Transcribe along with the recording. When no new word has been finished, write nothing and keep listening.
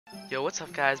Yo, what's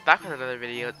up guys? Back with another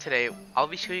video. Today, I'll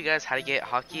be showing you guys how to get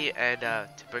Haki and to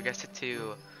progress it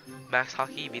to Max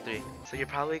Haki V3. So you're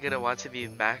probably gonna want to be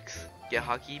Max get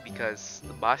Haki because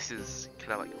the boss is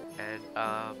kind of like, and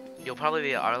you'll probably be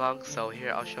Arlong. So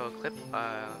here I'll show a clip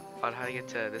on how to get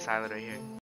to this island right here.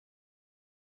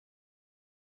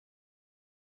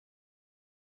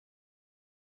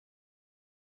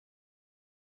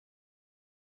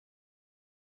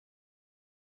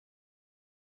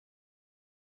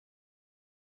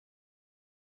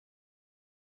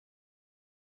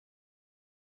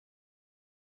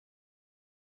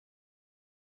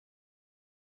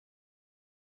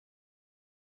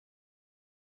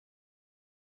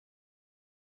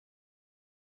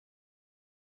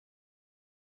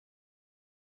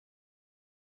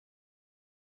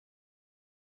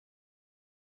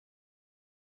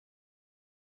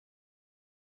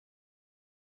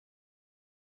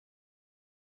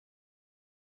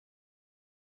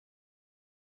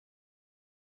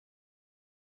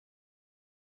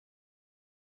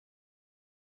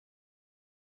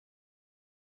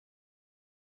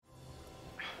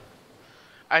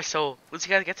 Alright, so once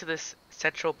you guys get to this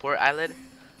central port island,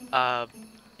 um,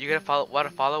 you're gonna want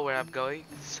to follow where I'm going.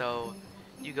 So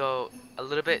you go a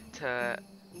little bit to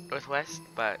northwest,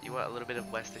 but you want a little bit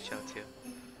of west to show too.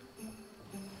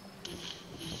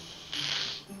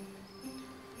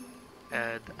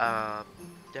 And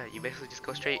yeah, you basically just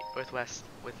go straight northwest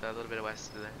with a little bit of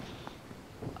west in there.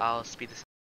 I'll speed this.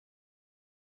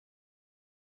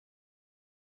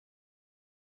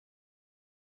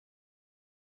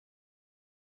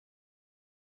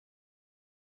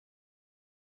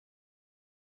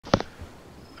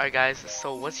 Alright guys,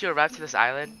 so once you arrive to this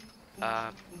island,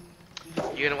 um,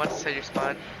 you're gonna want to set your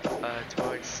spawn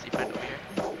towards your friend over here.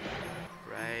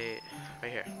 Right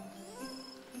here.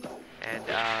 And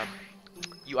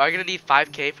you are gonna need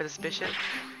 5k for this mission.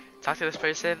 Talk to this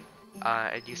person,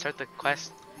 and you start the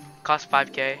quest. Cost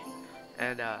 5k,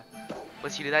 and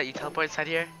once you do that, you teleport inside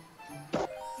here.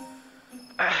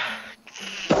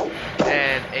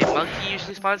 And a monkey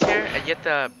usually spawns here, and you have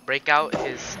to break out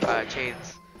his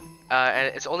chains.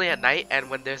 And it's only at night and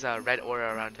when there's a red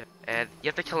aura around him. And you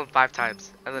have to kill him 5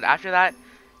 times. And then after that,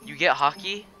 you get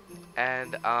Haki.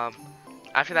 And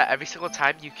after that, every single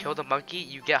time you kill the monkey,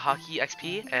 you get Haki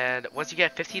XP. And once you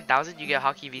get 15,000, you get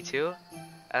Haki V2.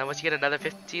 And once you get another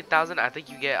 15,000, I think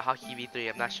you get Haki V3.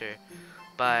 I'm not sure.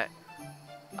 But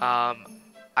I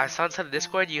saw inside the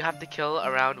Discord, you have to kill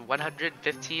around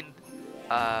 115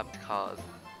 called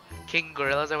King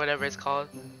Gorillas or whatever it's called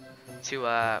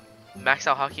to max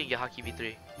out Haki and get Haki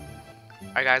V3.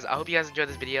 Alright guys, I hope you guys enjoyed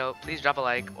this video. Please drop a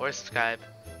like or subscribe,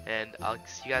 and I'll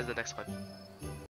see you guys in the next one.